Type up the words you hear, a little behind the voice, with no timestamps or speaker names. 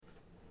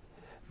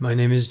My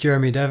name is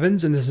Jeremy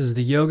Devins, and this is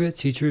the Yoga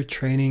Teacher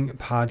Training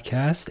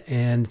Podcast.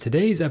 And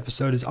today's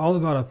episode is all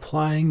about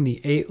applying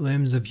the 8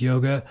 limbs of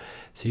yoga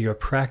to your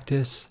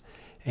practice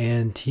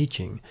and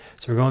teaching.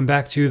 So we're going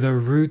back to the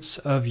roots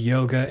of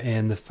yoga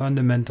and the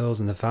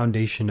fundamentals and the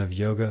foundation of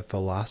yoga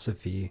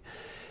philosophy,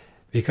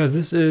 because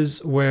this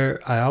is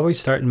where I always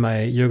start in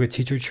my yoga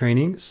teacher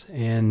trainings.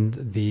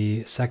 And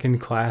the second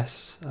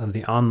class of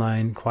the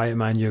online Quiet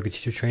Mind Yoga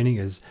Teacher Training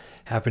is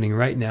happening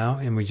right now,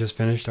 and we just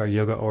finished our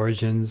Yoga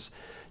Origins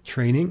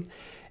training.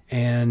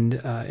 And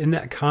in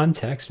that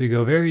context, we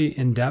go very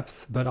in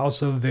depth, but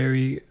also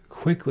very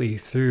quickly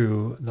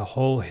through the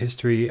whole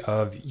history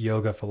of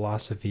yoga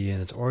philosophy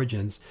and its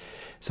origins.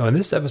 So in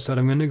this episode,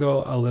 I'm going to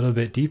go a little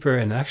bit deeper,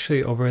 and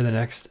actually over the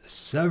next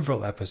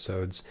several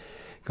episodes,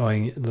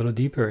 going a little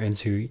deeper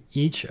into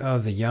each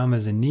of the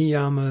yamas and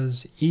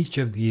niyamas, each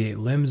of the 8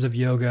 limbs of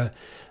yoga.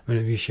 I'm going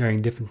to be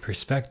sharing different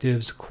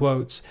perspectives,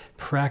 quotes,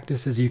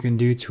 practices you can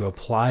do to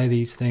apply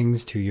these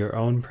things to your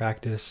own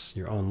practice,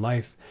 your own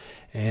life,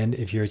 and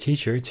if you're a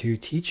teacher, to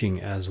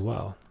teaching as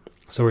well.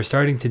 So we're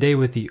starting today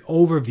with the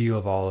overview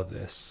of all of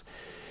this.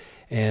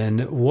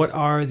 And what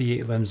are the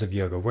 8 limbs of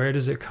yoga? Where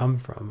does it come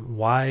from?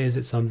 Why is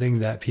it something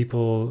that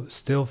people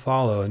still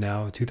follow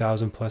now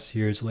 2,000 plus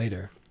years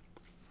later?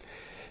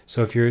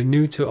 So if you're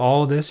new to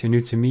all this, you're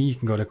new to me, you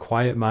can go to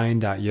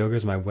quietmind.yoga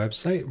is my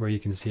website, where you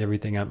can see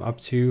everything I'm up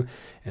to.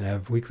 And I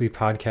have a weekly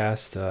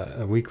podcast,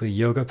 a weekly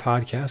yoga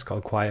podcast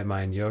called Quiet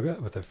Mind Yoga,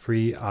 with a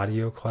free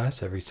audio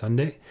class every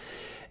Sunday,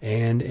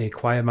 and a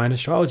Quiet Mind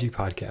Astrology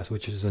podcast,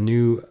 which is a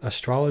new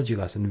astrology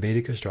lesson,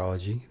 Vedic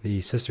astrology, the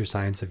sister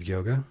science of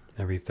yoga,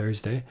 every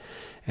Thursday.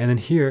 And then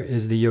here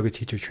is the Yoga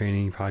Teacher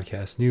Training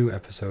Podcast, new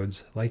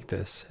episodes like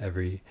this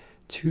every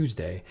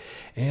Tuesday.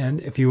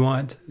 And if you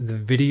want the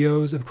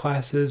videos of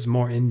classes,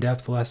 more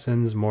in-depth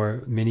lessons,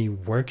 more mini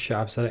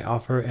workshops that I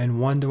offer, and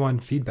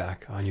one-to-one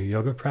feedback on your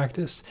yoga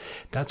practice,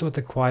 that's what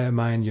the Quiet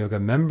Mind Yoga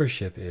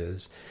membership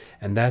is.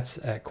 And that's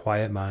at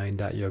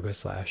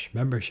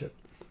quietmind.yoga/membership.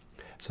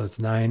 So it's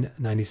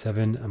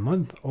 $9.97 a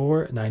month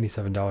or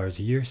 $97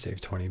 a year,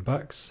 save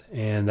 $20.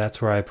 And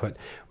that's where I put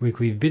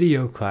weekly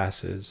video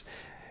classes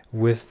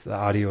with the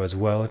audio as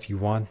well, if you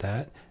want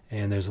that.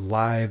 And there's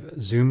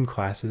live Zoom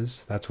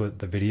classes. That's what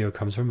the video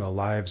comes from, a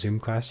live Zoom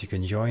class you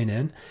can join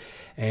in.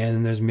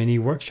 And there's mini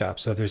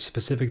workshops. So if there's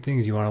specific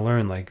things you want to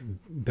learn, like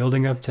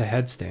building up to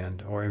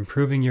headstand or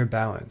improving your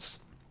balance,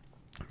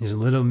 these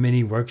little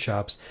mini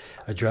workshops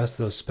address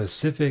those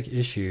specific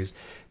issues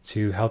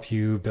to help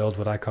you build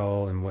what I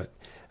call, and what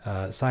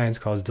science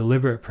calls,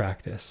 deliberate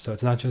practice. So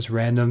it's not just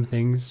random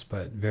things,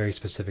 but very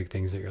specific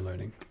things that you're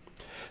learning.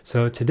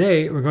 So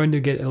today we're going to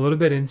get a little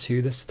bit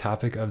into this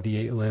topic of the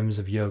 8 limbs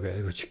of yoga,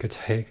 which could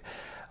take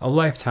a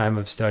lifetime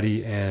of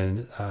study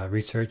and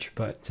research,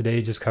 but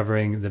today just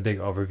covering the big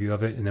overview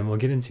of it, and then we'll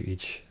get into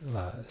each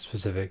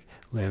specific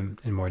limb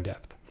in more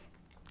depth.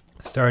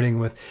 Starting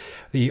with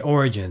the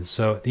origins.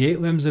 So the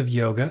 8 limbs of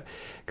yoga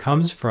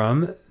comes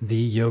from the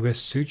Yoga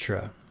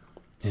Sutra.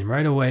 And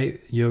right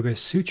away, Yoga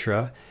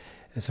Sutra,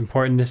 it's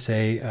important to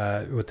say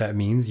what that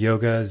means.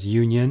 Yoga is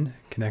union,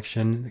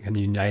 connection, and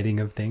uniting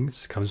of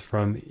things. It comes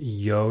from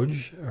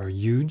yoj, or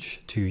yuj,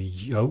 to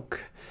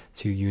yoke,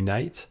 to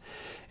unite.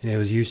 And it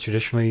was used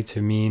traditionally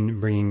to mean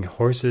bringing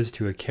horses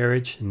to a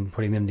carriage and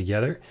putting them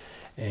together.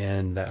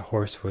 And that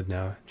horse would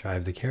now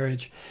drive the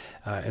carriage.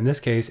 In this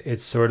case,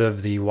 it's sort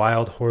of the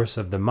wild horse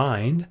of the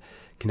mind,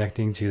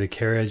 connecting to the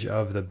carriage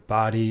of the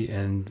body,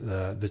 and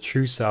the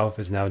true self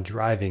is now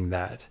driving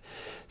that.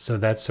 So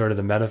that's sort of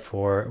the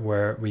metaphor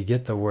where we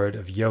get the word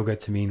of yoga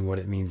to mean what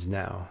it means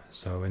now.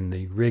 So in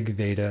the Rig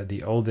Veda,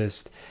 the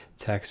oldest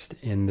text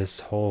in this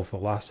whole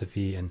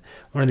philosophy, and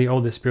one of the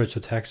oldest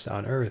spiritual texts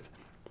on earth,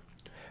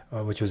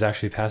 which was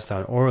actually passed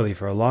down orally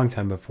for a long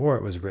time before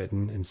it was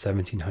written in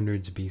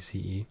 1700s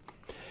BCE.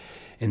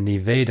 In the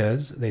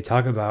Vedas, they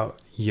talk about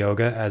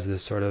yoga as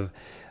this sort of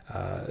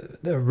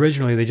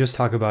originally, they just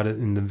talk about it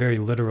in the very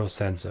literal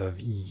sense of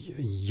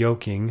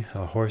yoking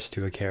a horse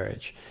to a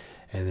carriage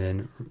and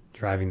then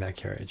driving that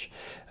carriage.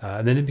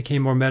 And then it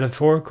became more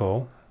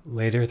metaphorical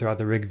later throughout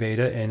the Rig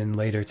Veda and in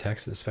later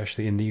texts,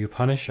 especially in the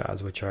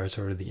Upanishads, which are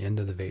sort of the end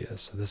of the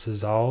Vedas. So this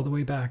is all the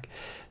way back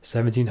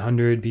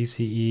 1700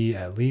 BCE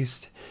at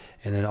least,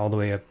 and then all the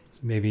way up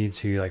maybe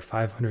to like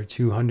 500,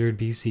 200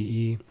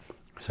 BCE.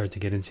 Start to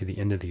get into the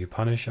end of the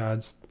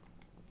Upanishads.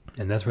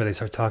 And that's where they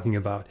start talking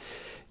about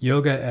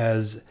yoga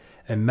as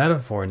a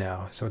metaphor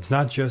now. So it's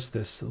not just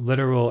this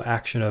literal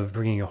action of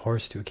bringing a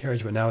horse to a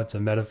carriage, but now it's a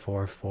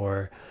metaphor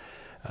for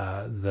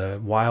the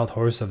wild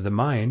horse of the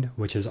mind,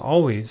 which is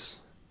always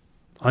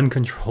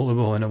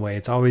uncontrollable in a way.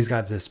 It's always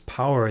got this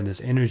power and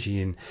this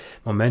energy and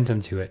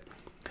momentum to it.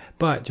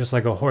 But just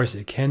like a horse,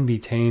 it can be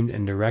tamed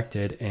and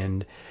directed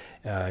and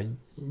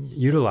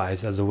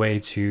utilized as a way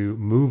to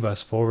move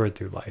us forward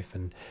through life,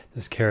 and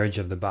this carriage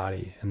of the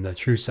body. And the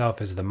true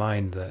self is the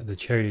mind, the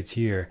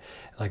charioteer,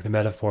 like the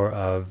metaphor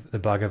of the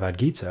Bhagavad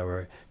Gita,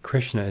 where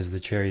Krishna is the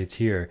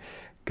charioteer,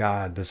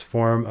 God, this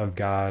form of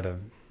God,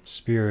 of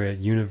spirit,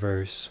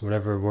 universe,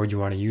 whatever word you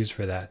want to use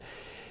for that,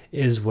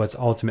 is what's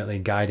ultimately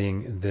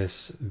guiding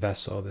this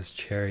vessel, this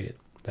chariot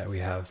that we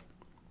have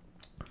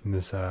in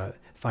this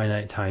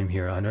finite time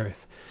here on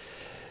earth.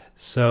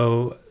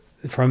 So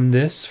from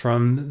these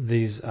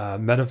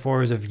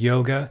metaphors of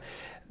yoga,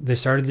 there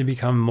started to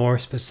become more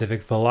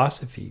specific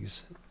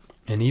philosophies.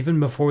 And even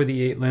before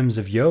the 8 limbs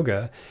of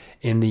yoga,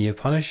 in the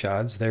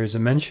Upanishads, there's a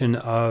mention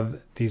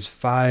of these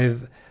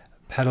 5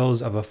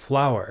 petals of a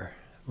flower,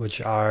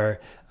 which are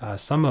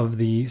some of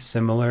the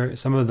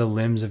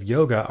limbs of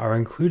yoga are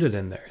included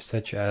in there,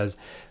 such as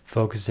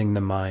focusing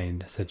the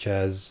mind, such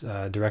as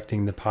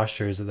directing the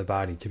postures of the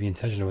body, to be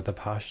intentional with the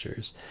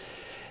postures.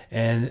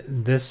 And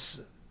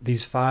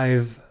these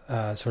 5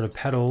 sort of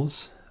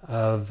petals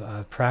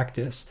of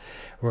practice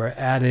were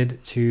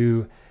added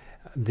to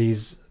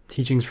these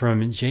teachings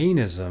from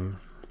Jainism.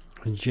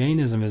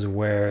 Jainism is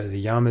where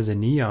the yamas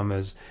and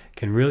niyamas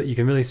you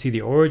can really see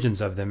the origins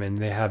of them, and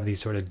they have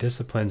these sort of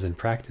disciplines and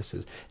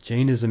practices.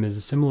 Jainism is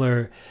a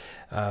similar.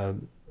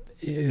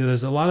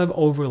 There's a lot of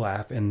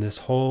overlap in this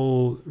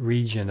whole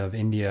region of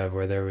India,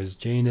 where there was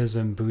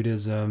Jainism,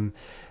 Buddhism,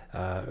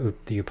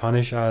 the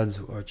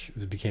Upanishads, which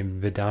became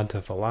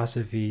Vedanta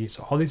philosophy.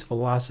 So all these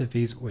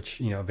philosophies, which,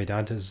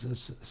 Vedanta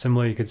is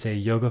similar, you could say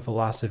yoga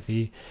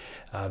philosophy,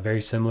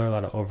 very similar, a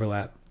lot of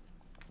overlap.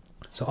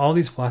 So all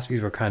these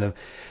philosophies were kind of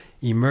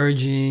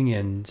emerging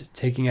and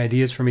taking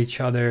ideas from each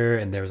other,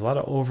 and there was a lot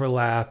of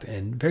overlap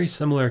and very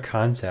similar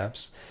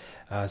concepts.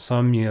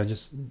 Some,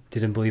 just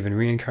didn't believe in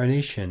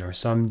reincarnation, or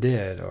some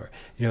did, or,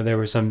 there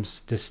were some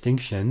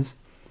distinctions.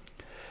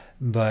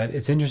 But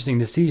it's interesting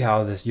to see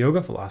how this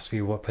yoga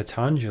philosophy, what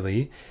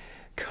Patanjali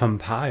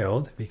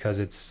compiled, because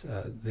it's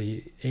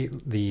the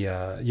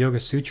Yoga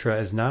Sutra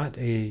is not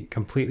a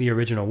completely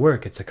original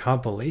work. It's a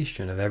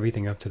compilation of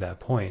everything up to that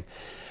point.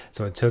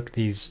 So it took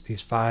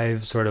these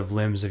 5 sort of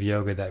limbs of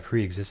yoga that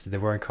pre-existed. They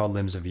weren't called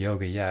limbs of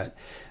yoga yet.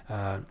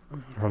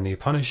 From the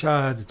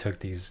Upanishads, it took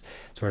these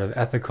sort of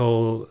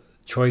ethical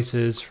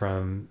choices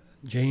from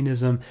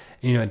Jainism.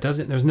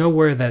 There's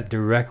nowhere that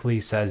directly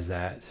says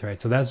that,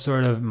 right? So that's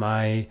sort of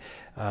my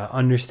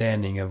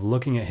understanding of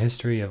looking at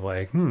history of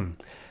like,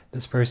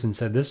 this person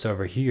said this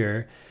over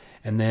here,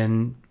 and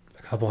then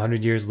a couple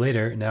hundred years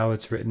later, now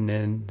it's written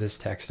in this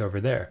text over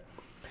there.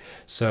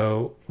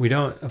 So we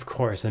don't, of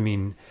course,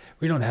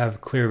 we don't have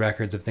clear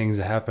records of things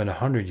that happened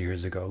 100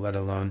 years ago, let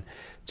alone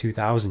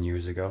 2,000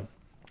 years ago.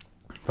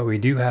 But we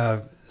do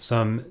have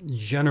some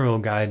general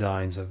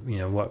guidelines of,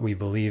 what we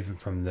believe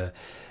from the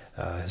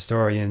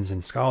historians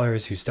and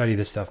scholars who study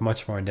this stuff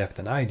much more in depth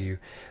than I do,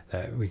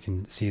 that we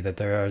can see that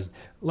there are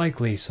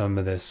likely some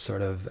of this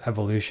sort of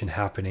evolution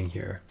happening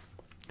here.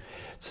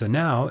 So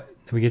now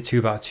we get to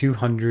about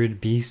 200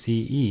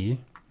 BCE.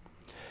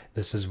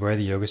 This is where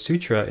the Yoga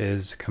Sutra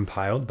is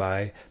compiled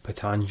by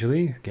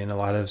Patanjali. Again, a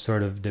lot of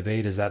sort of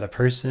debate. Is that a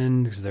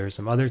person? Because there are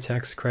some other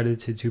texts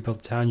credited to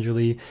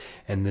Patanjali,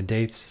 and the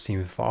dates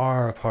seem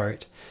far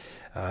apart.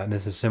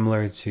 This is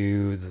similar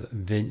to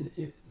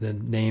the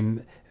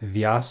name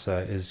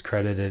Vyasa is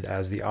credited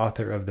as the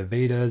author of the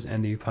Vedas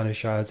and the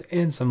Upanishads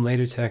and some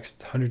later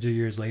texts hundreds of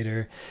years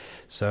later.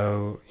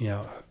 So,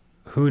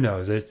 who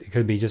knows? It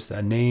could be just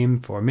a name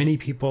for many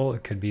people.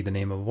 It could be the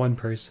name of one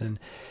person.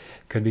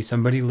 Could be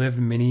somebody lived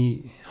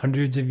many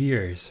hundreds of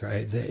years,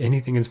 right?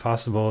 Anything is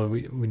possible.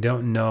 We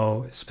don't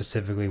know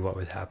specifically what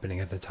was happening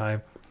at the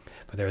time,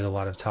 but there was a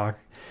lot of talk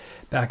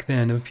back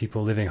then of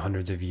people living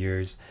hundreds of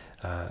years,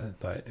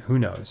 but who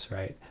knows,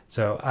 right?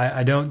 So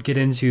I don't get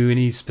into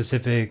any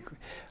specific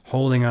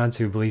holding on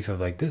to belief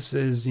of like, this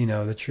is,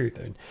 the truth.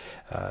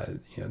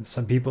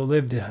 Some people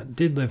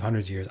did live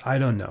hundreds of years. I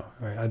don't know,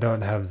 right? I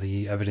don't have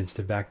the evidence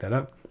to back that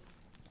up.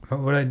 But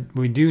what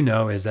we do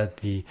know is that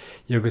the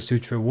Yoga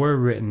Sutra were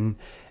written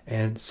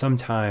and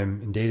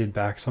dated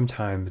back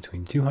sometime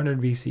between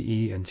 200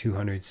 BCE and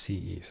 200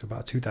 CE, so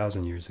about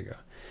 2,000 years ago,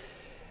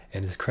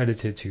 and is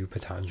credited to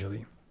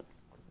Patanjali.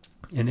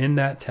 And in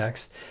that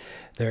text,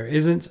 there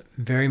isn't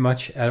very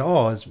much at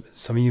all, as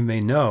some of you may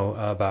know,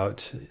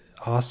 about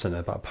asana,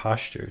 about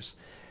postures.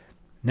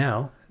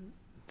 Now,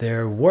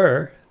 there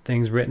were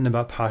things written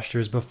about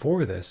postures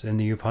before this in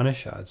the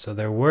Upanishads, so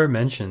there were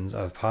mentions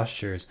of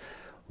postures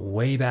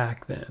way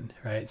back then,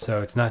 right?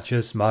 So it's not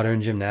just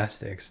modern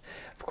gymnastics.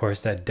 Of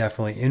course, that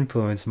definitely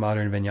influenced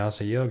modern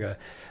Vinyasa yoga,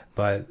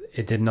 but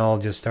it didn't all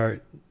just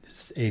start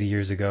 80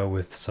 years ago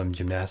with some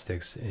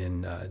gymnastics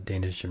in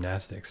Danish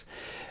gymnastics.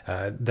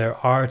 There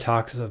are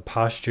talks of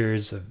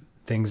postures, of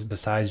things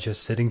besides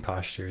just sitting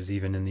postures,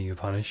 even in the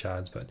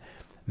Upanishads, but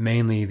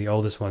mainly the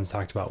oldest ones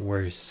talked about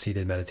were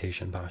seated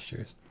meditation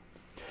postures.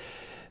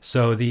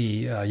 So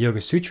the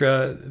Yoga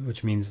Sutra,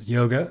 which means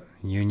yoga,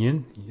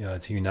 union,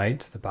 to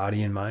unite the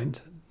body and mind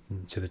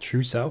to the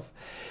true self.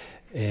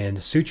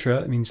 And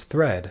sutra means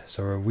thread.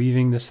 So we're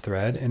weaving this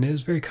thread. And it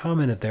is very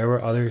common that there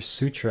were other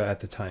sutra at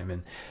the time.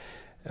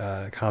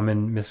 And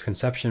common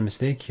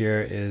mistake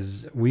here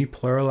is we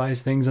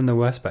pluralize things in the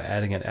West by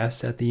adding an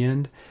S at the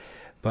end.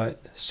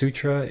 But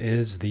sutra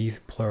is the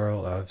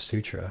plural of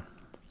sutra.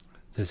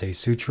 To say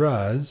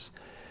sutras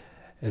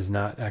is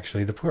not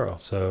actually the plural.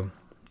 So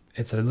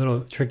it's a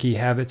little tricky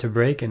habit to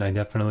break, and I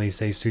definitely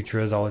say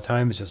sutras all the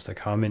time. It's just a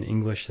common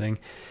English thing,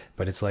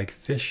 but it's like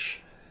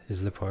fish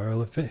is the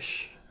plural of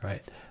fish,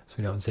 right? So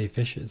we don't say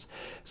fishes.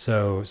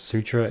 So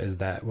sutra is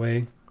that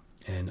way,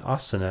 and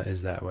asana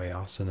is that way.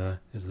 Asana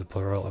is the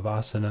plural of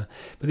asana.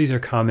 But these are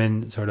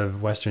common sort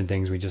of Western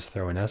things. We just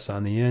throw an S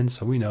on the end,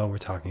 so we know we're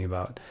talking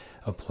about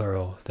a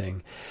plural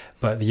thing.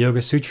 But the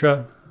Yoga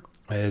Sutra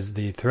is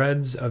the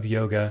threads of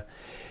yoga,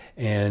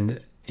 and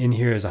in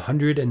here is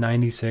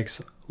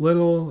 196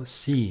 little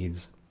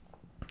seeds,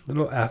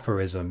 little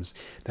aphorisms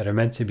that are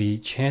meant to be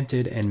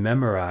chanted and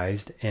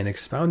memorized and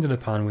expounded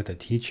upon with a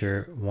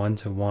teacher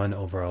one-to-one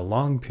over a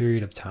long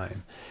period of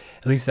time.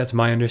 At least that's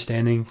my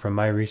understanding from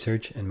my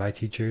research and my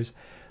teachers.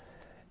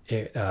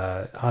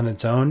 On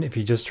its own, if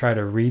you just try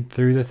to read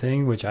through the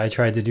thing, which I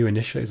tried to do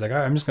initially, it's like, all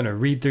right, I'm just going to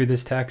read through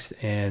this text,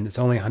 and it's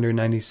only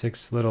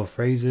 196 little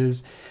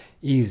phrases.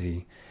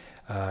 Easy.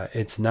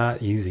 It's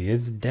not easy.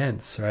 It's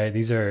dense, right?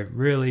 These are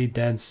really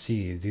dense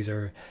seeds. These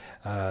are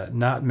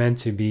not meant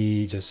to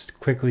be just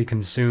quickly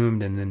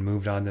consumed and then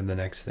moved on to the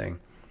next thing.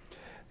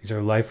 These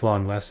are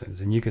lifelong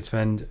lessons, and you could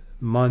spend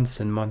months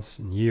and months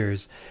and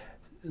years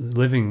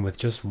living with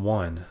just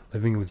one,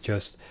 living with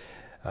just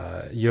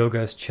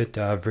yoga's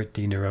chitta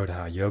vritti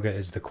nirodha. Yoga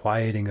is the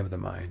quieting of the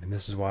mind, and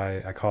this is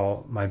why I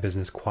call my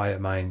business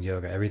Quiet Mind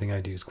Yoga. Everything I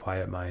do is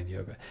Quiet Mind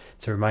Yoga,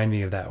 to remind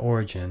me of that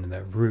origin and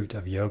that root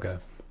of yoga.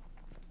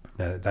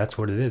 That's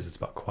what it is. It's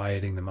about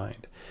quieting the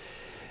mind.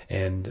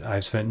 And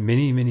I've spent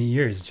many, many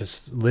years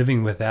just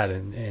living with that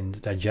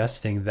and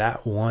digesting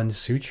that one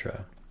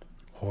sutra.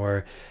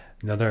 Or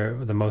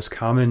the most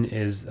common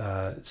is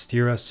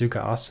Sthira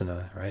Sukha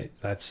Asana, right?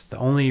 That's the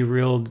only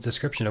real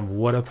description of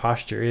what a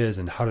posture is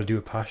and how to do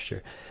a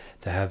posture.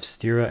 To have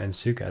Sthira and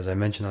Sukha, as I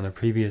mentioned on a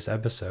previous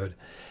episode,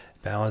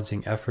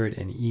 balancing effort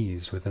and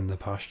ease within the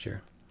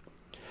posture.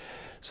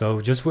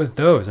 So just with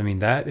those, I mean,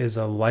 that is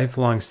a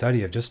lifelong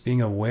study of just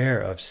being aware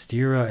of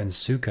Sthira and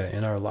Sukha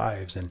in our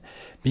lives, and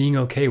being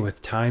okay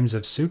with times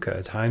of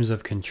Sukha, times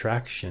of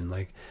contraction,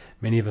 like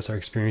many of us are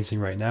experiencing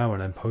right now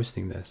when I'm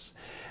posting this.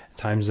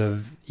 Times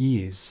of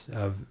ease,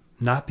 of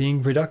not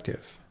being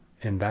productive.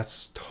 And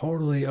that's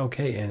totally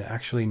okay and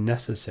actually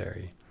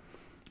necessary.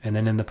 And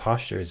then in the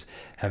postures,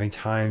 having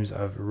times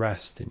of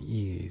rest and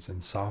ease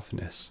and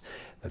softness.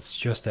 That's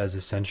just as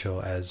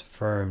essential as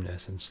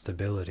firmness and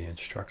stability and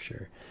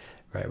structure,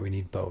 right? We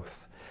need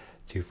both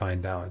to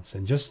find balance.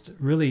 And just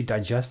really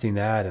digesting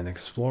that and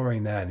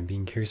exploring that and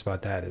being curious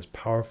about that is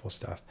powerful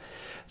stuff.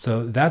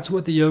 So that's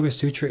what the Yoga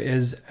Sutra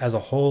is as a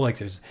whole. Like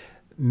there's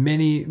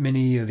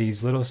many of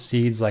these little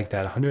seeds like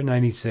that,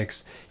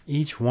 196.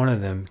 Each one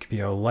of them could be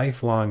a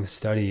lifelong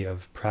study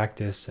of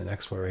practice and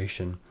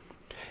exploration.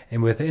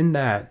 And within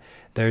that,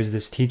 there's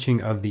this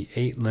teaching of the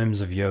 8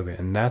 limbs of yoga.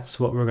 And that's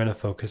what we're going to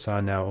focus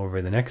on now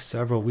over the next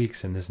several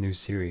weeks in this new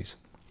series.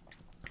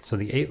 So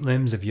the 8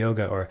 limbs of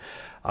yoga, or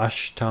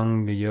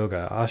Ashtanga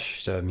Yoga.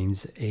 Ashta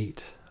means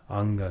 8.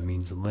 Anga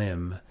means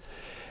limb.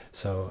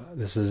 So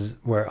this is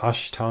where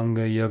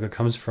Ashtanga Yoga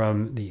comes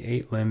from, the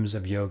 8 limbs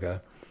of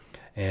yoga.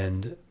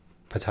 And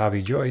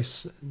Pattabhi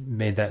Jois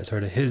made that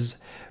sort of his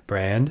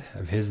brand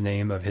of his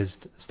name, of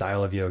his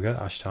style of yoga,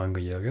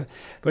 Ashtanga Yoga,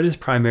 but is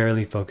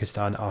primarily focused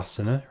on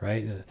asana,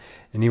 right?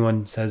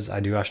 Anyone says, I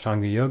do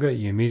Ashtanga Yoga,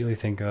 you immediately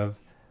think of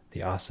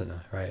the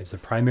asana, right? It's the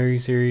primary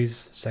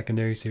series,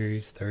 secondary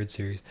series, third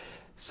series,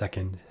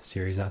 second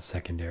series, not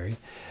secondary.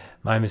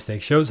 My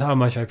mistake. Shows how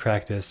much I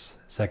practice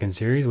second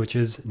series, which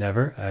is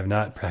never. I have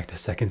not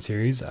practiced second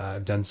series.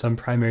 I've done some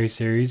primary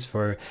series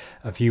for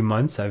a few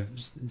months. I've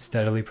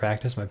steadily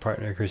practiced. My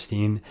partner,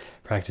 Christine,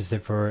 practiced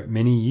it for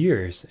many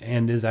years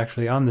and is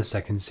actually on the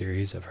second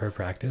series of her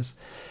practice,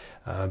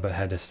 but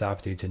had to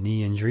stop due to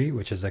knee injury,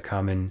 which is a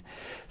common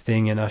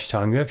thing in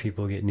Ashtanga.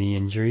 People get knee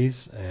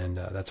injuries, and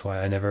that's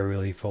why I never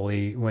really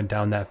fully went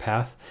down that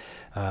path.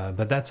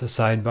 But that's a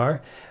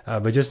sidebar.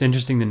 But just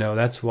interesting to know,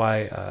 that's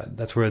why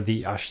that's where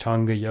the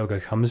Ashtanga Yoga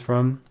comes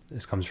from.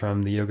 This comes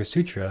from the Yoga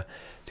Sutra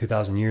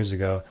 2,000 years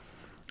ago.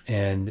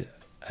 And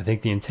I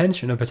think the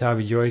intention of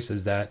Pattabhi Jois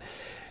is that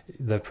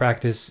the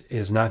practice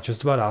is not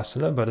just about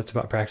asana, but it's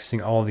about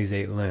practicing all of these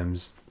 8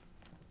 limbs.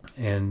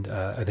 And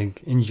I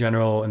think in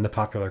general, in the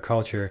popular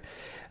culture,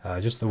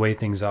 just the way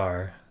things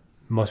are,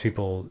 most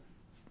people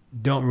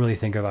don't really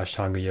think of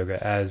Ashtanga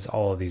Yoga as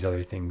all of these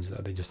other things.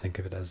 They just think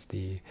of it as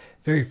the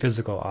very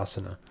physical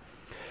asana.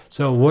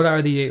 So what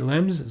are the 8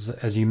 limbs?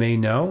 As you may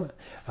know,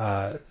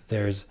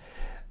 there's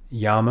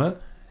yama,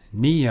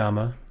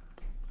 niyama,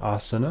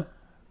 asana,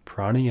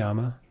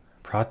 pranayama,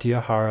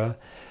 pratyahara,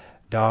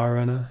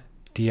 dharana,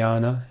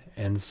 dhyana,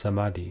 and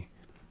samadhi.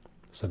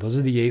 So those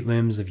are the 8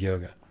 limbs of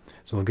yoga.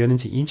 So we'll get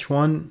into each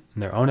one in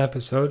their own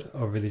episode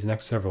over these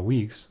next several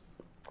weeks.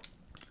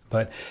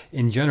 But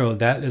in general,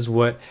 that is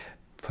what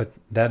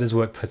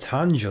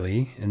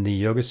Patanjali in the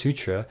Yoga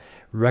Sutra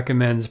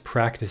recommends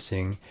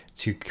practicing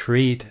to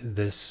create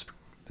this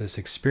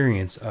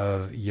experience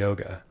of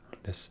yoga,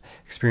 this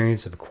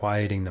experience of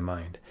quieting the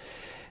mind.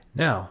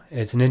 Now,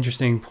 it's an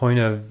interesting point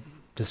of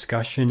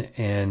discussion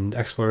and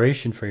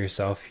exploration for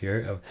yourself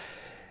here of,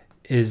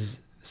 is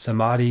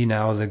samadhi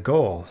now the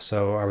goal?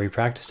 So are we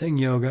practicing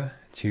yoga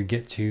to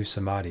get to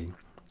samadhi?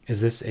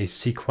 Is this a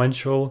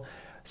sequential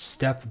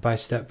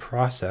step-by-step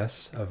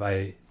process of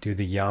I do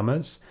the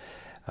yamas,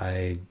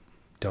 I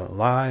don't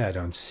lie, I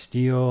don't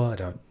steal, I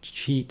don't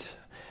cheat,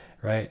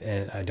 right?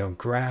 And I don't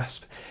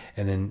grasp.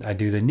 And then I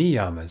do the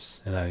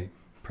niyamas and I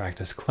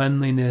practice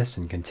cleanliness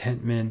and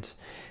contentment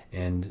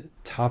and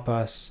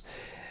tapas,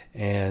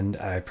 and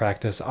I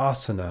practice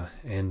asana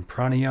and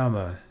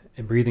pranayama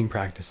and breathing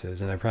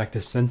practices, and I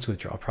practice sense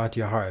withdrawal,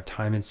 pratyahara,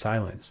 time and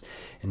silence,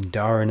 and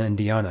dharana and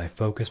dhyana. I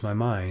focus my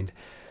mind,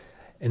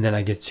 and then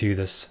I get to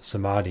this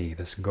samadhi,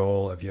 this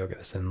goal of yoga,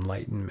 this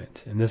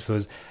enlightenment. And this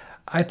was,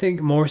 I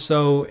think, more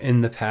so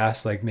in the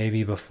past, like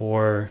maybe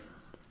before,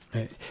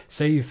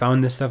 say you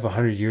found this stuff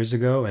 100 years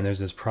ago, and there's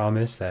this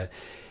promise that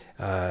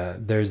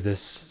there's this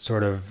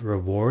sort of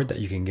reward that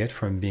you can get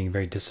from being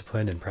very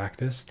disciplined and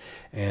practiced.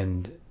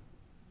 And,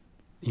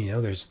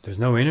 there's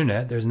no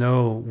internet, there's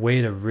no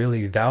way to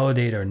really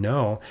validate or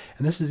know.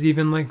 And this is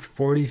even like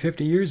 40,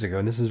 50 years ago.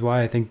 And this is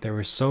why I think there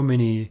were so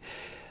many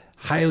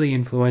highly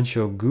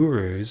influential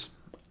gurus.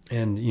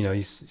 And,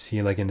 you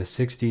see like in the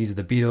 60s,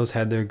 the Beatles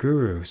had their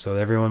guru. So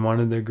everyone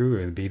wanted their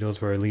guru. The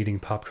Beatles were leading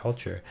pop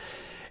culture.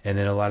 And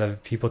then a lot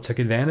of people took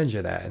advantage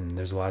of that. And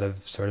there's a lot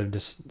of sort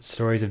of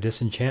stories of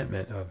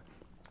disenchantment of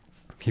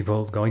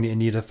people going to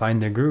India to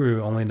find their guru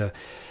only to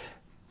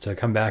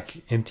come back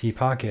empty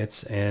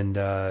pockets and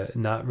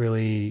not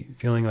really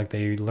feeling like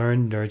they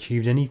learned or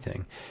achieved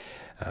anything,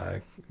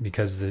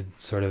 because the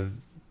sort of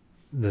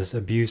this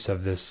abuse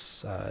of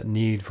this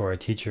need for a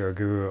teacher or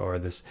guru, or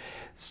this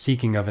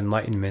seeking of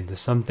enlightenment is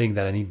something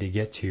that I need to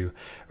get to,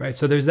 right?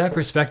 So there's that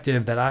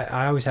perspective that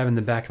I always have in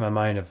the back of my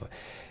mind of,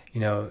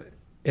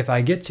 if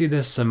I get to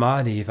this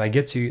samadhi, if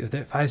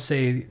I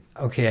say,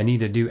 okay, I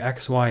need to do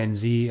X, Y, and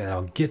Z, and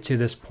I'll get to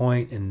this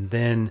point, and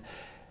then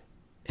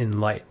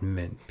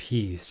enlightenment,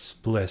 peace,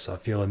 bliss, I'll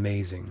feel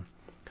amazing.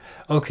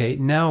 Okay,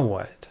 now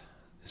what?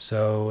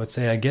 So let's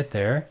say I get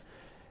there,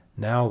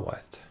 now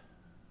what?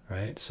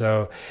 Right?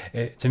 So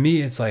to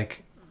me, it's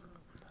like,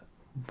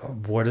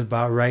 what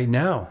about right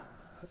now?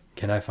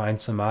 Can I find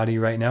samadhi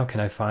right now?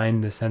 Can I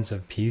find the sense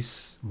of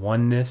peace,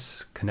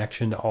 oneness,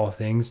 connection to all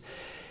things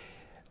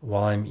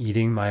while I'm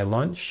eating my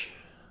lunch,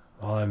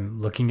 while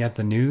I'm looking at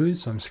the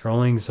news, I'm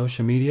scrolling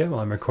social media,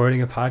 while I'm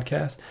recording a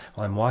podcast,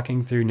 while I'm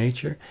walking through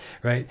nature,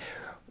 right?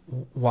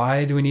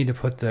 Why do we need to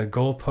put the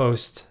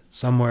goalpost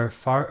somewhere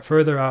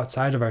further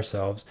outside of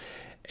ourselves,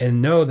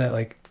 and know that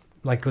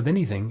like with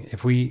anything,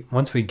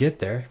 once we get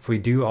there, if we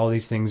do all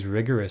these things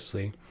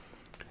rigorously,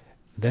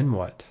 then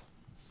what?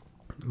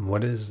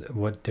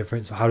 What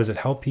difference? How does it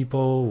help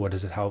people? What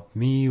does it help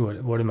me?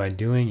 What am I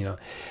doing?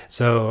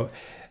 So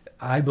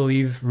I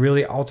believe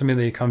really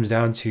ultimately it comes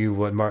down to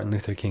what Martin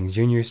Luther King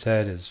Jr.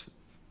 said is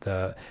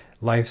the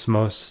life's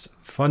most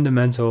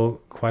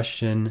fundamental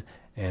question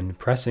and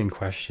pressing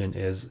question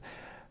is,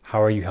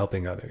 how are you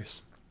helping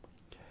others?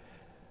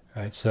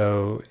 Right.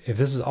 So if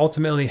this is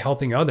ultimately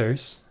helping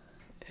others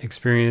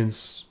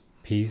experience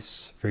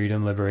peace,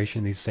 freedom,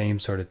 liberation, these same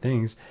sort of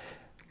things,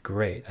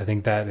 great. I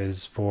think that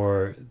is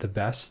for the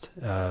best.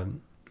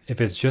 If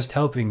it's just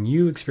helping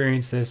you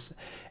experience this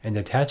and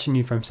detaching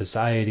you from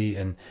society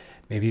and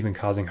maybe even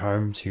causing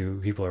harm to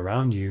people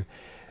around you,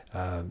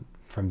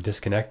 from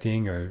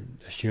disconnecting or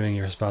eschewing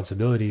your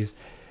responsibilities,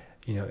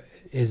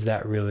 is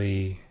that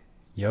really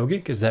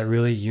yogic? Is that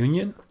really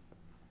union?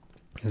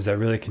 Is that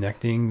really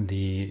connecting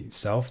the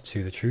self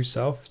to the true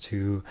self,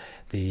 to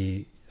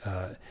the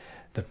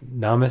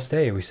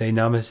namaste? We say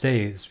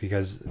namaste is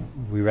because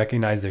we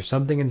recognize there's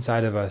something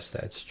inside of us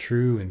that's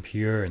true and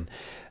pure and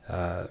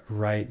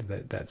right,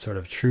 that sort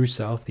of true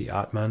self, the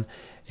Atman,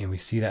 and we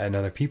see that in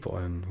other people,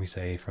 and we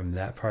say, from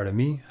that part of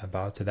me, I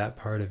bow to that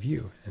part of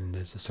you. And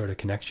there's a sort of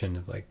connection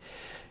of like,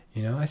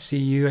 I see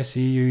you,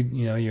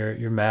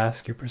 your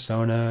mask, your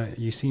persona,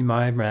 you see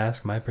my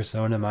mask, my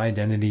persona, my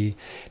identity,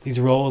 these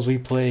roles we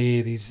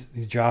play, these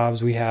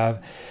jobs we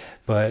have.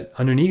 But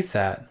underneath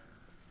that,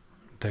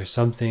 there's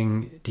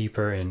something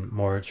deeper and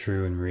more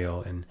true and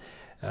real. And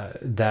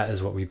that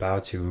is what we bow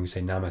to when we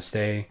say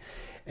namaste.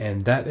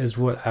 And that is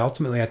what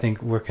ultimately I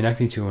think we're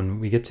connecting to when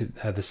we get to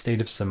have the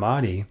state of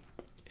samadhi.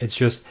 It's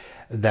just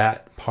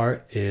that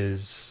part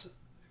is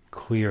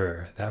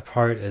clearer. That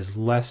part is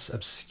less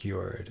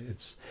obscured.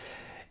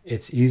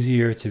 It's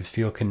easier to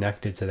feel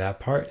connected to that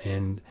part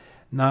and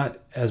not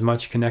as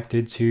much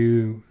connected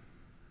to,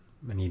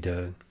 I need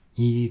to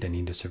eat, I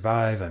need to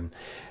survive, I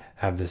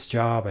have this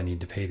job, I need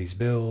to pay these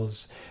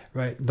bills,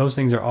 right? Those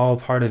things are all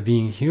part of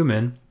being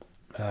human,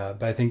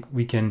 but I think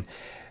we can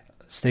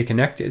stay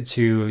connected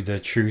to the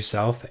true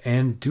self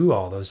and do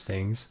all those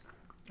things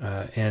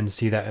and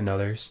see that in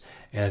others.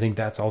 And I think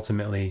that's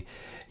ultimately,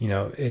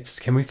 it's,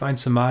 can we find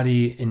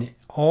samadhi in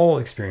all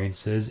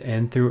experiences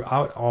and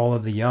throughout all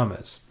of the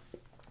yamas?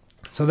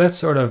 So that's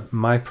sort of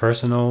my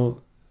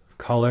personal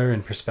color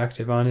and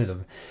perspective on it.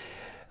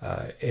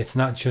 It's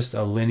not just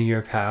a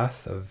linear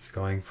path of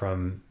going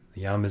from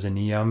the yamas and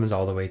niyamas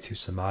all the way to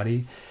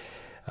samadhi.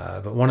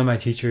 But one of my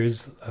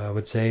teachers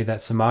would say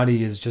that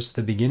samadhi is just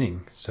the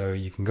beginning. So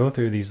you can go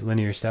through these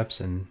linear steps,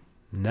 and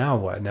now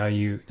what? Now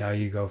you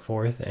go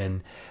forth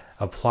and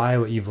apply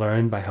what you've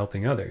learned by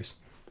helping others.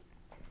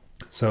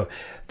 So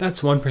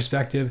that's one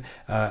perspective.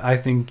 I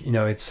think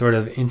it's sort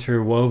of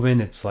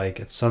interwoven. It's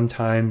like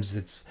sometimes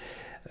it's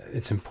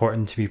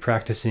important to be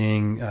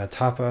practicing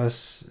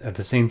tapas at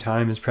the same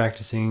time as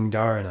practicing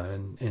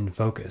dharana and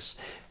focus,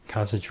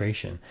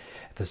 concentration.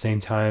 At the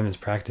same time as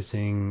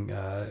practicing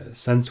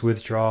sense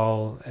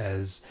withdrawal,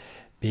 as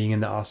being in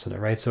the asana,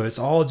 right? So it's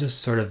all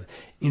just sort of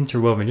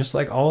interwoven, just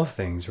like all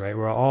things, right?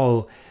 We're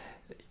all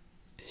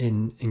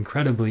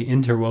incredibly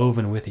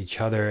interwoven with each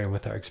other and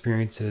with our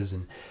experiences.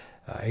 And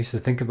I used to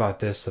think about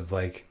this of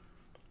like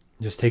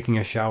just taking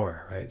a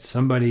shower, right?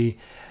 Somebody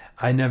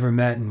I never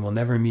met and will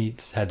never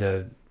meet had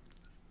to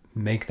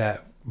make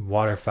that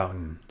water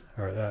fountain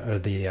or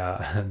the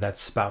that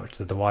spout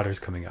that the water is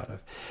coming out of,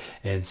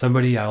 and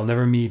somebody I'll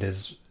never meet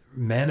is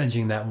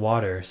managing that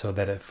water so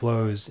that it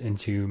flows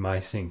into my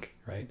sink,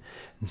 right?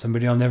 And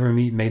somebody I'll never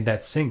meet made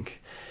that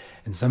sink,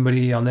 and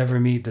somebody I'll never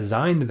meet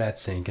designed that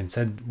sink and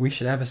said we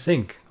should have a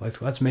sink.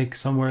 Let's make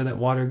somewhere that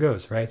water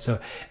goes, right? So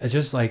it's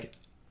just like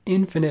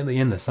infinitely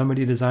endless.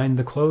 Somebody designed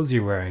the clothes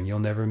you're wearing, you'll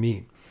never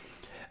meet.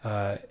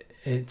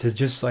 To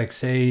just like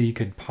say you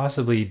could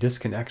possibly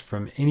disconnect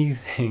from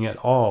anything at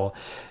all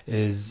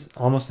is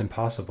almost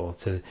impossible.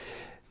 To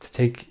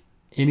take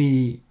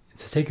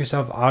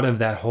yourself out of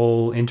that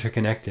whole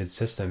interconnected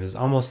system is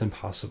almost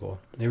impossible.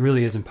 It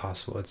really is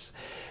impossible. It's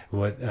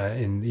what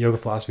in yoga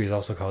philosophy is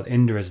also called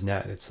Indra's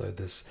net. It's like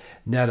this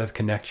net of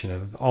connection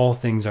of all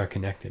things are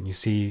connected. And you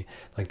see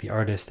like the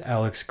artist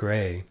Alex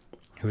Gray,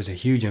 who was a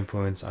huge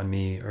influence on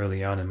me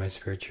early on in my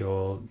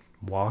spiritual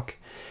walk.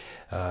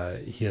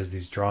 He has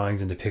these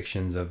drawings and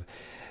depictions of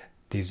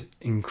these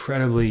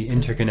incredibly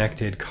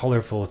interconnected,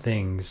 colorful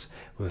things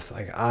with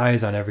like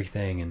eyes on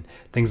everything and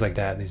things like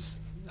that. These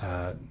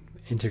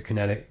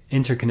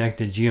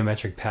interconnected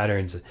geometric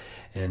patterns,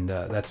 and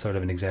that's sort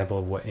of an example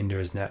of what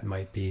Indra's net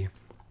might be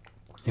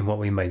and what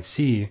we might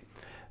see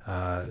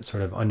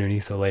sort of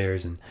underneath the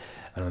layers. And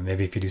I don't know,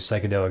 maybe if you do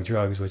psychedelic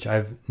drugs, which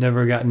I've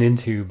never gotten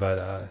into,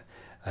 but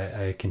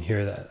I can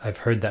hear that. I've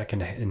heard that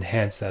can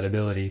enhance that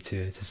ability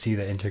to see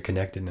the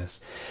interconnectedness.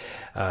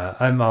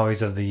 I'm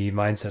always of the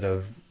mindset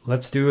of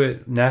let's do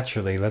it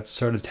naturally. Let's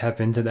sort of tap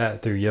into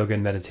that through yoga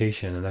and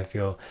meditation. And I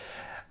feel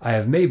I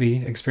have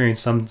maybe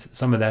experienced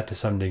some of that to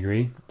some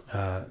degree.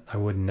 I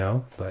wouldn't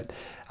know, but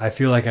I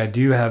feel like I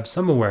do have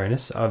some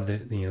awareness of the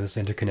this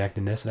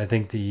interconnectedness. And I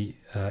think the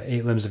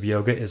 8 limbs of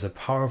yoga is a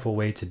powerful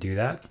way to do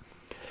that.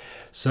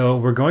 So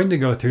we're going to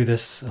go through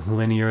this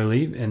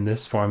linearly in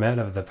this format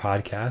of the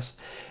podcast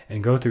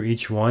and go through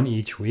each one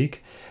each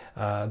week.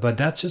 But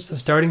that's just a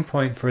starting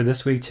point for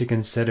this week to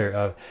consider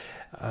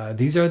of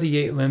these are the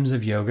 8 limbs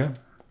of yoga,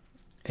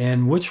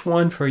 and which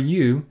one for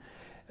you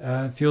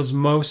feels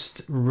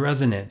most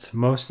resonant,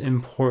 most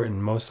important,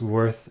 most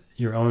worth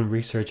your own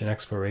research and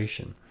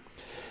exploration.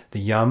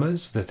 The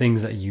yamas, the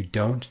things that you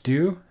don't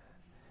do,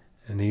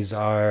 and these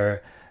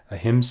are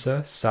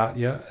ahimsa,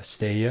 satya,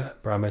 asteya,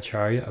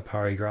 brahmacharya,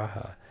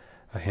 aparigraha.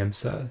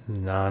 Ahimsa,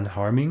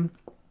 non-harming.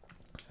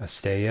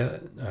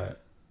 Asteya,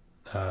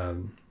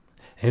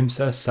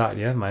 ahimsa,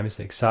 satya, my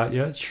mistake.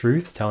 Satya,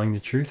 truth, telling the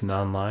truth,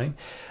 non-lying.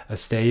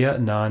 Asteya,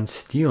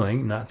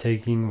 non-stealing, not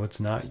taking what's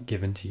not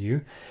given to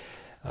you.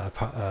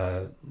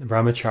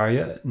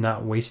 Brahmacharya,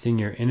 not wasting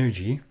your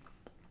energy.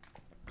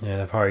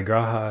 And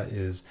aparigraha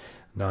is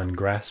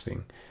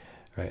non-grasping.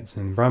 Right?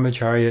 So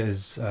brahmacharya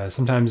is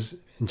sometimes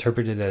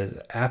interpreted as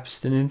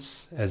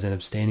abstinence, as in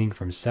abstaining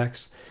from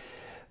sex,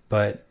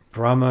 but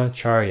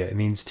brahmacharya, it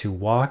means to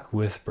walk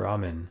with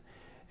Brahman.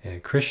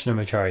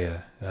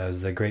 Krishnamacharya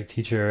is the great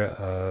teacher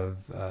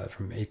of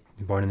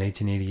born in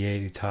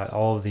 1888, who taught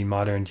all of the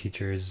modern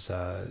teachers.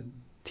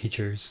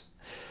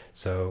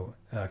 So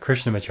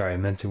Krishnamacharya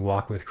meant to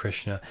walk with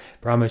Krishna.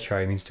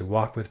 Brahmacharya means to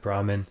walk with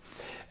Brahman.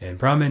 And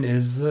Brahman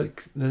is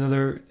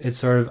it's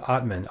sort of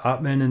Atman.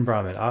 Atman and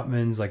Brahman.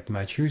 Atman's like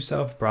my true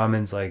self.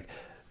 Brahman's like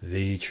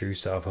the true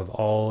self of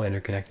all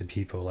interconnected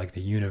people, like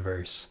the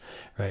universe,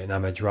 right? And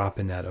I'm a drop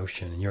in that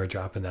ocean, and you're a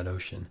drop in that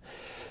ocean.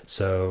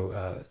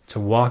 So to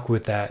walk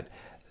with that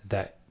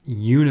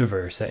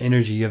universe, that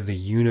energy of the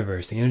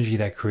universe, the energy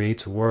that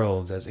creates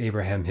worlds, as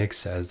Abraham Hicks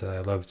says, that I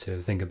love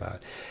to think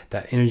about,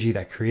 that energy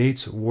that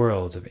creates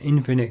worlds of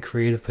infinite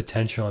creative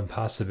potential and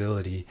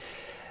possibility,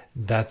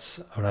 that's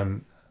what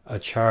I'm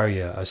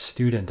acharya, a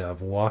student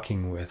of,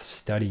 walking with,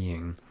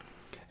 studying,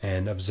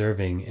 and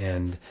observing,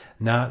 and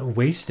not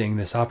wasting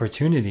this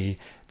opportunity,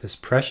 this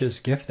precious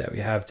gift that we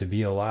have to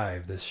be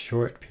alive, this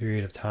short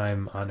period of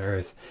time on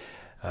earth.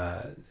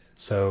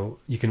 So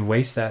you can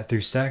waste that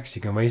through sex,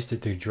 you can waste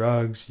it through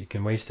drugs, you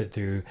can waste it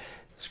through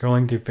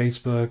scrolling through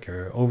Facebook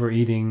or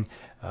overeating,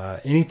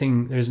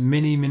 anything. There's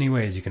many, many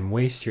ways you can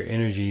waste your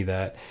energy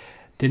that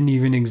didn't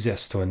even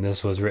exist when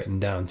this was written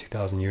down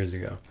 2,000 years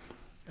ago.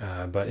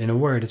 But in a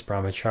word, it's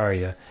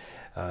brahmacharya.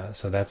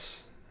 So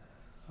that's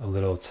a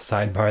little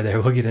sidebar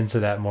there. We'll get into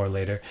that more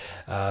later.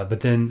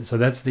 But then, so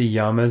that's the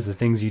yamas, the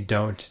things you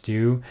don't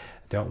do.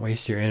 Don't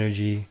waste your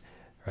energy,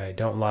 right?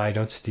 Don't lie,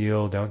 don't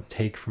steal, don't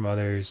take from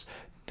others,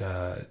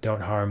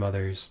 don't harm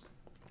others.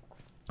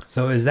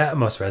 So is that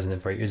most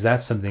resonant for you? Is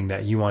that something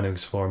that you want to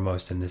explore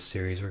most in this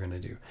series we're going to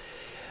do?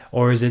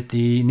 Or is it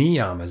the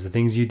niyamas, the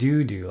things you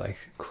do, like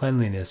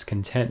cleanliness,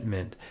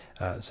 contentment?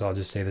 So I'll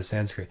just say the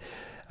Sanskrit.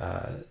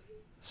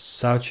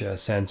 Saucha,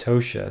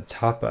 Santosha,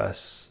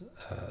 Tapas,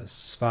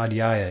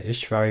 Svadhyaya,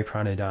 Ishvari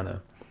Pranidhana.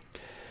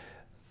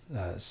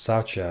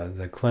 Saucha,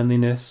 the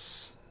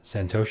cleanliness,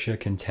 Santosha,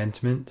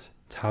 contentment,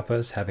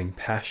 Tapas, having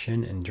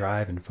passion and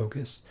drive and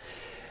focus,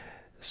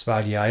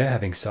 Svadhyaya,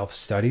 having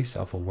self-study,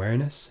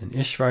 self-awareness, and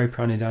Ishvari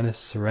Pranidhana,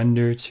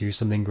 surrender to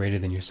something greater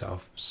than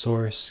yourself,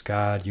 source,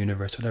 God,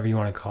 universe, whatever you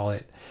want to call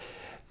it.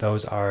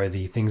 Those are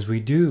the things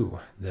we do,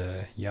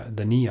 the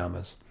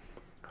niyamas.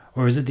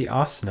 Or is it the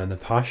asana, the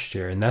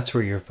posture, and that's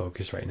where you're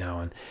focused right now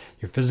on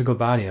your physical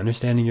body,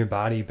 understanding your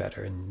body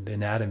better, and the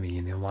anatomy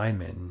and the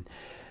alignment and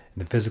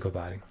the physical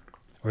body?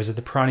 Or is it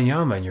the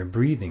pranayama and your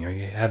breathing? Are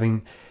you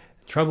having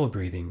trouble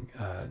breathing?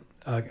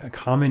 A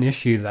common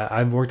issue that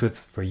I've worked with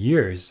for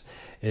years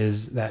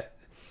is that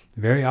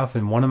very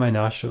often one of my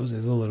nostrils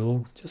is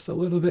just a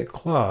little bit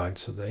clogged,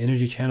 so the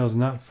energy channel is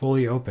not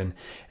fully open, and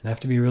I have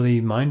to be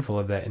really mindful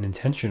of that and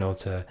intentional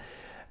to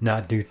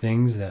not do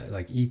things that,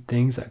 like, eat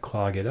things that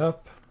clog it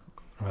up,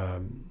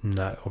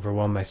 not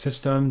overwhelm my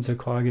system to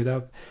clog it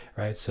up,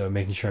 right? So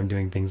making sure I'm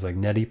doing things like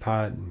neti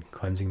pot and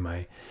cleansing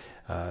my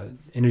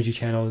energy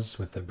channels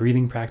with the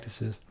breathing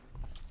practices.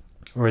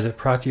 Or is it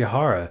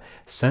pratyahara,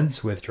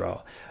 sense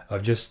withdrawal,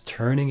 of just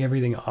turning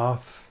everything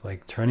off,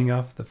 like turning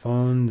off the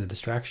phone, the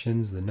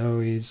distractions, the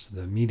noise,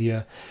 the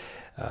media,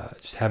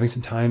 just having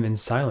some time in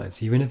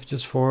silence, even if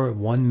just for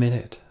 1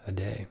 minute a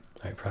day,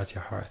 right?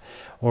 Pratyahara.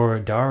 Or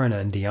dharana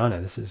and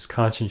dhyana, this is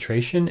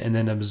concentration and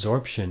then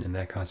absorption in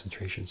that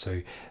concentration.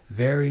 So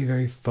very,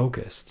 very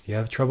focused. You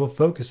have trouble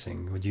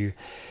focusing.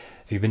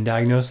 If you've been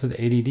diagnosed with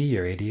ADD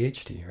or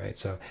ADHD, right?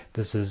 So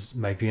this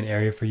might be an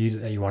area for you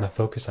that you want to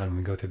focus on when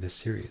we go through this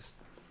series.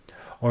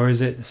 Or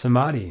is it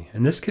samadhi?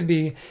 And this could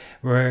be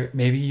where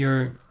maybe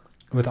you're,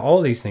 with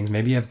all these things,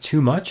 maybe you have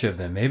too much of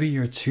them. Maybe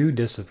you're too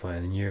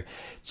disciplined and you're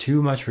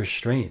too much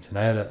restraint. And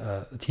I had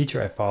a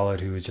teacher I followed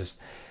who was just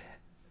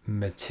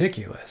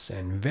meticulous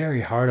and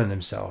very hard on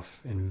himself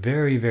and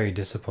very, very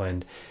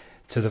disciplined,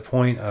 to the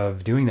point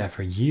of doing that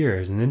for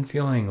years and then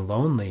feeling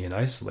lonely and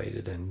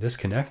isolated and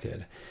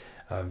disconnected.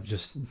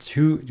 Just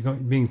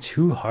being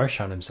too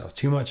harsh on himself,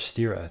 too much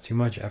stira, too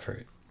much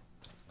effort.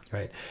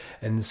 Right.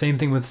 And the same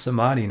thing with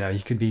samadhi. Now, you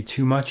could be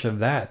too much of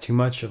that, too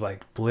much of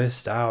like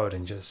blissed out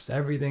and just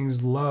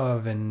everything's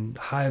love and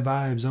high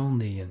vibes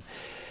only,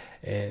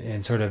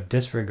 and sort of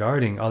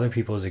disregarding other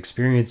people's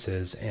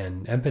experiences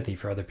and empathy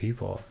for other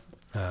people.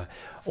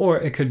 Or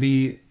it could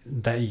be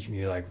that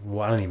you're like,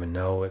 well, I don't even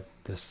know what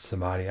this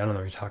samadhi, I don't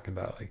know what you're talking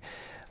about. Like,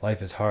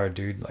 life is hard,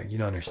 dude. Like, you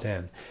don't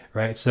understand,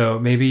 right? So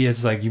maybe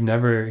it's like you've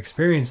never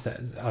experienced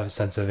that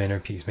sense of inner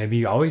peace. Maybe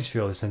you always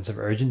feel a sense of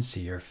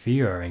urgency or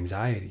fear or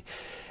anxiety.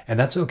 And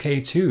that's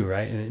okay too,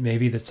 right? And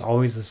maybe that's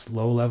always this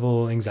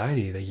low-level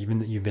anxiety that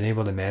you've been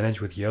able to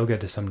manage with yoga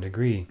to some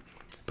degree,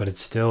 but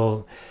it's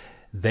still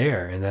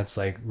there, and that's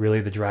like really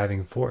the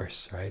driving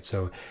force, right?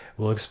 So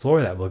we'll explore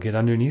that. We'll get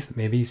underneath,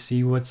 maybe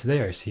see what's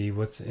there, see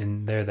what's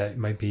in there that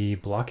might be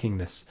blocking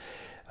this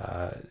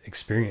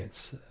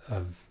experience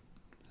of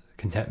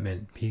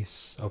contentment,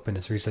 peace,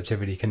 openness,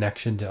 receptivity,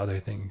 connection to other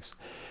things.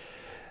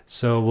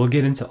 So we'll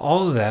get into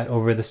all of that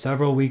over the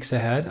several weeks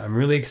ahead. I'm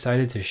really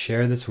excited to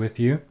share this with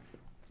you.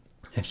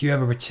 If you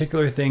have a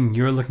particular thing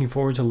you're looking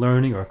forward to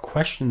learning, or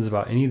questions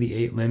about any of the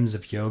 8 limbs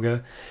of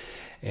yoga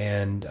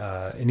and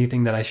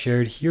anything that I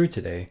shared here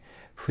today,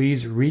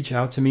 please reach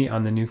out to me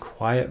on the new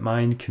Quiet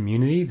Mind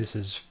community. This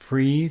is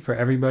free for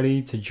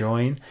everybody to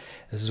join.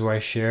 This is where I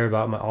share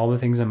about all the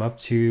things I'm up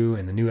to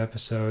and the new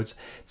episodes.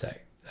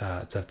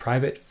 It's a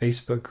private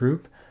Facebook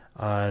group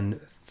on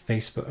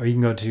Facebook, or you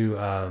can go to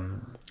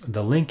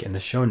the link in the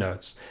show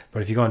notes.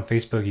 But if you go on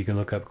Facebook, you can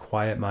look up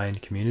Quiet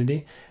Mind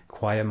Community.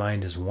 Quiet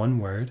Mind is one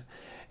word,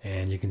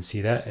 and you can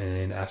see that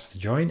and ask to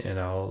join, and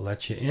I'll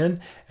let you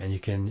in, and you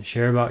can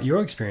share about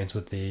your experience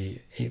with the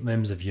 8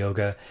 limbs of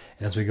yoga.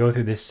 And as we go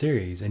through this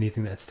series,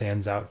 anything that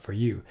stands out for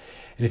you.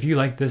 And if you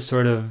like this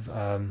sort of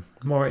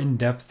more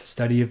in-depth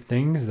study of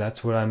things,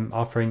 that's what I'm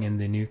offering in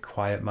the new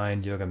Quiet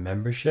Mind Yoga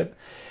membership,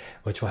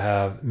 which will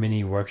have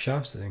many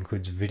workshops that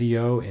includes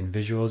video and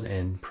visuals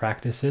and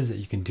practices that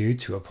you can do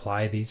to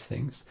apply these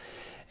things.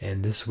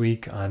 And this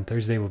week on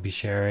Thursday, we'll be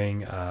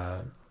sharing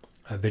a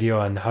video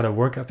on how to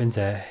work up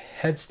into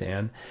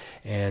headstand,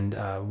 and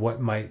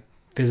what might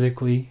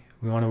physically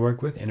we want to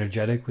work with,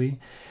 energetically,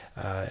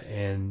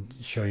 and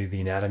show you the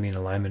anatomy and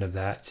alignment of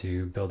that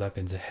to build up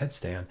into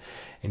headstand.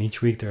 And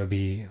each week there will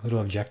be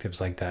little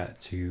objectives like that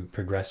to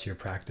progress your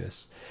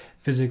practice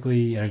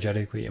physically,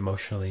 energetically,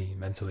 emotionally,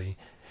 mentally.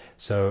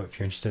 So if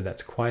you're interested,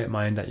 that's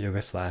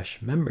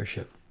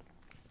quietmind.yoga/membership.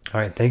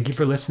 All right, thank you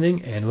for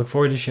listening, and look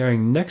forward to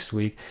sharing next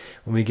week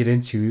when we get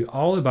into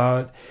all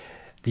about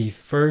the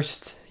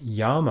first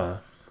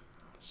yama.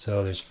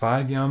 So there's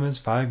 5 yamas,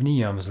 5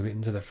 niyamas. We'll get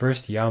into the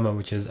first yama,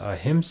 which is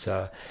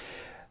ahimsa,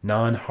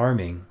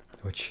 non-harming,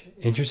 which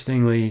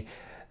interestingly,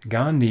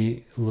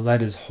 Gandhi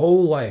led his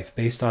whole life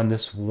based on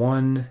this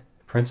one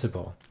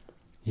principle.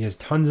 He has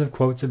tons of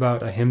quotes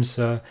about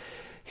ahimsa.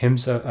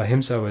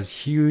 Ahimsa was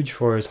huge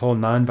for his whole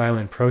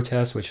nonviolent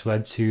protest, which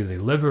led to the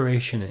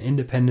liberation and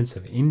independence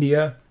of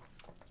India.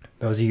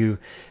 Those of you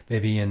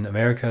maybe in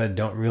America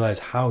don't realize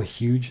how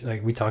huge,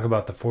 like we talk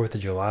about the 4th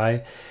of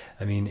July.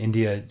 I mean,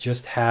 India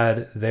just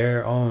had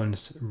their own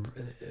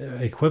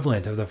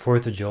equivalent of the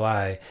 4th of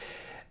July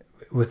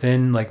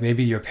within like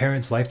maybe your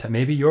parents' lifetime,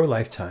 maybe your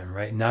lifetime,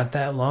 right? Not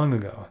that long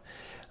ago.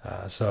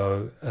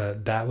 So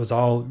that was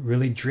all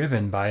really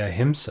driven by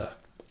ahimsa.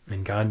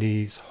 And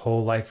Gandhi's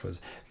whole life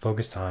was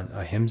focused on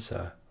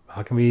ahimsa.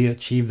 How can we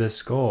achieve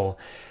this goal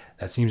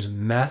that seems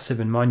massive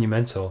and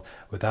monumental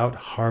without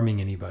harming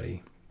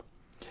anybody?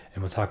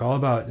 And we'll talk all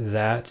about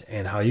that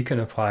and how you can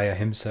apply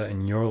ahimsa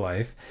in your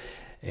life.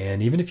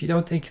 And even if you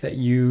don't think that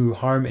you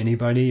harm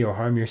anybody or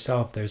harm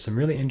yourself, there's some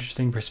really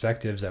interesting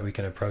perspectives that we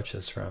can approach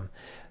this from.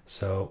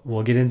 So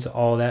we'll get into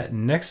all that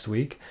next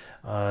week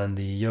on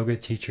the Yoga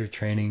Teacher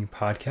Training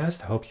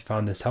Podcast. I hope you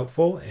found this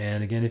helpful.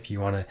 And again, if you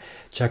want to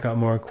check out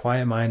more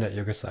Quiet Mind at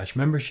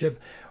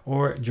yoga/membership,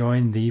 or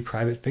join the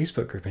private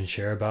Facebook group and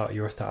share about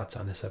your thoughts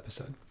on this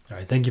episode. All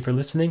right, thank you for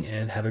listening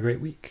and have a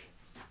great week.